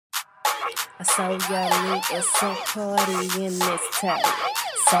So yummy, it's a party in this town.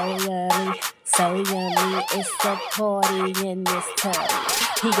 So yummy, it's a party in this town.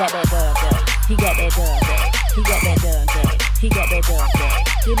 He got that dun dun, he got that dun dun, he got that dun dun, he got that dun dun.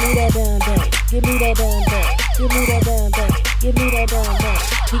 Give me that dun dun, give me that dun dun, give me that dun dun, give me that dun dun.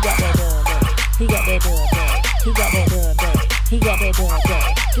 He got that dun dun, he got that dun dun, he got that dun dun, he got that dun dun.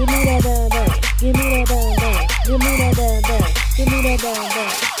 Give me that dun dun, give me that dun dun, give me that dun dun, give me that dun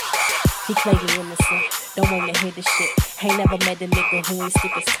dun. He play the innocent, don't wanna hear the shit. Ain't never met a nigga who ain't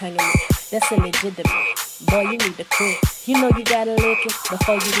stick his tongue in it. That's illegitimate. Boy, you need to quit. You know you gotta lick it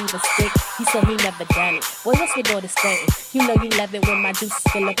before you even stick. He said he never done it. Boy, what's with all the statin'? You know you love it when my juices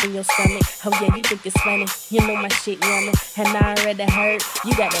fill up in your stomach. Oh yeah, you think it's funny. You know my shit yummy. And I already heard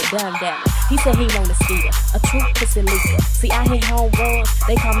you got that done down. He said he want a skeeter, a true pussy leaker. See, I hit home runs,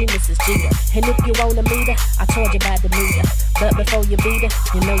 they call me Mrs. Jeter. And if you want a meter, I told you about the meter. But before you beat her,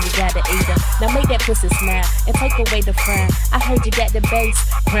 you know you gotta eat her. Now make that pussy smile and take away the frown. I heard you got the bass,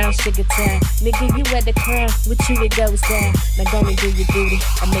 brown sugar time. Nigga, you at the crown, with you it goes down. Now go and do your duty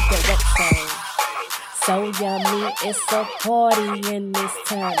and make that wet sound. So yummy, it's a party in this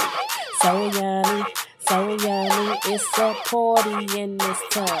town. So yummy, it's a party in this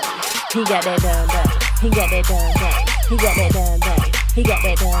town. He got that dun dun, he got that dun dun, he got that dun dun, he got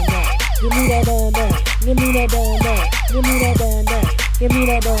that dun dun. Give me that dun dun, give me that dun dun, give me that dun dun, give me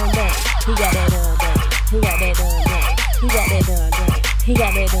that dun dun. He got that dun dun, he got that dun dun, he got that dun dun, he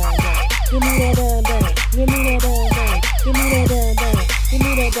got that dun dun. Give me that dun dun, give me that dun dun, give me that dun dun, give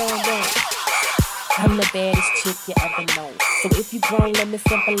me that dun dun. I'm the baddest chick you ever known. So if you grown, let me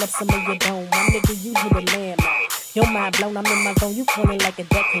sample up some of your dome. My nigga, you hit a landmine. Your mind blown, I'm in my zone. You calling like a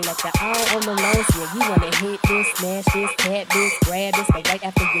debt collector. I don't own no loans here. You wanna hit this, smash this, tap this, grab this, but right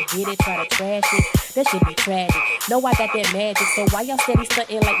after you get it, try to trash it. That shit be tragic. Know I got that magic, so why y'all steady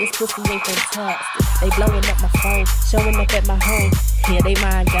stunting like this pussy ain't fantastic? They blowing up my phone, showing up at my home. Yeah, they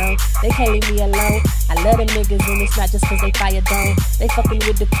mind gone. They can't leave me alone. I love them niggas and it's not just cause they fire dome. They fucking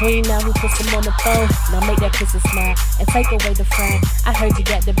with the queen now who puts them on the phone. Now make that pussy smile and take away the frown. I heard you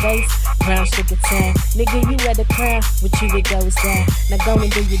got the bass, brown sugar time. Nigga, you at the crown, with you it goes down. Now go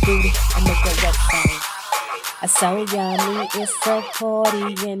and do your duty and make that rap sound. So yummy, it's a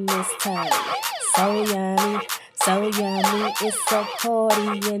party in this town. So yummy, it's a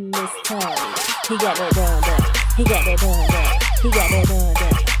party in this town. He got that dun dun, he got that dun dun, he got that dun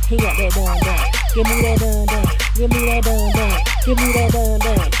dun, he got that dun dun. Give me that dun dun, give me that dun dun, give me that dun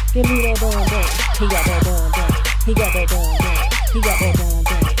dun, give me that dun dun. He got that dun dun, he got that dun dun, he got that dun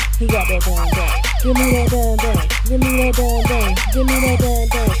dun, he got that dun dun. Give me that dun dun, give me that dun dun, give me that dun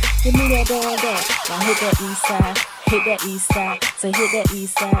dun, give me that dun dun. Now hit that east side. Hit that east side, say hit that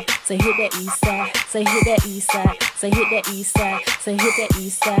east side, say hit that east side, say hit that east side, say hit that east side, say hit that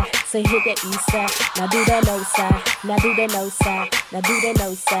east side, say hit that east side. Now do that no side, now do that no side, now do that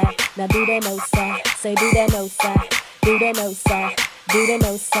no side, now do that no side, say do that no side, do that no side, do that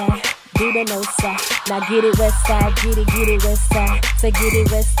no side. Do the no side, now get it west side, get it west side. Say get it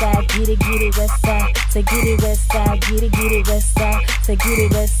west side, get it west side. Say get it west side, get it west side. Say get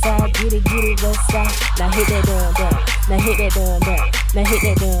it west side, get it west side. Now hit that dun dun, now hit that dun dun, now hit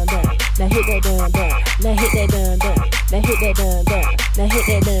that dun dun, now hit that dun dun, now hit that dun dun, now hit that dun dun, now hit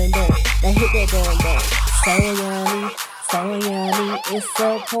that dun dun, now hit that dun dun. So yummy, it's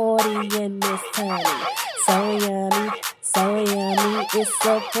a party in this town. So yummy, it's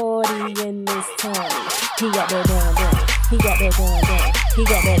a party in this town. He got that dun dun, he got that dun dun, he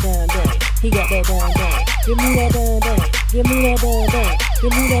got that dun dun, he got that dun dun. Give me that dun dun, give me that dun dun,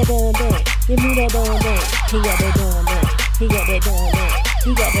 give me that dun dun, give me that dun dun. He got that dun dun, he got that dun dun,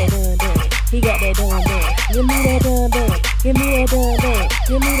 he got that dun dun, he got that dun dun. Give me that dun dun, give me that dun dun,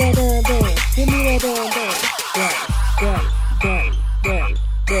 give me that dun dun, give me that dun dun. Dun, dun, dun,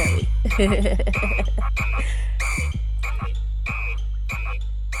 dun, dun.